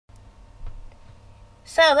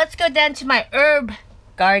So let's go down to my herb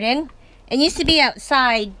garden. It used to be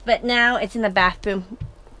outside, but now it's in the bathroom.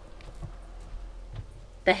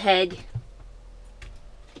 The head.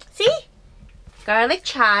 See? Garlic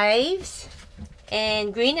chives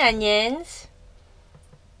and green onions.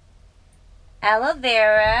 Aloe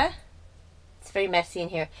vera. It's very messy in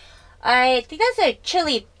here. I think that's a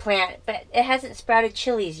chili plant, but it hasn't sprouted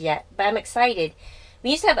chilies yet. But I'm excited. We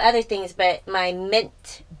used to have other things, but my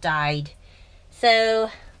mint died. So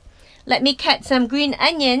let me cut some green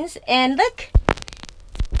onions, and look,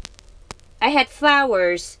 I had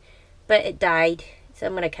flowers, but it died. So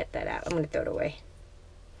I'm gonna cut that out. I'm gonna throw it away.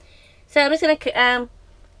 So I'm just gonna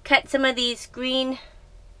cut some of these green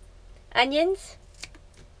onions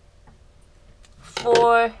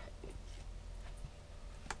for,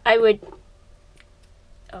 I'll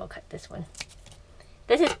cut this one.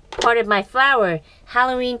 This is part of my flower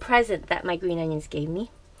Halloween present that my green onions gave me.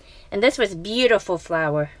 And this was beautiful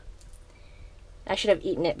flower. I should have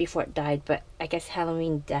eaten it before it died, but I guess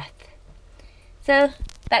Halloween death. So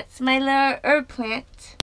that's my little herb plant.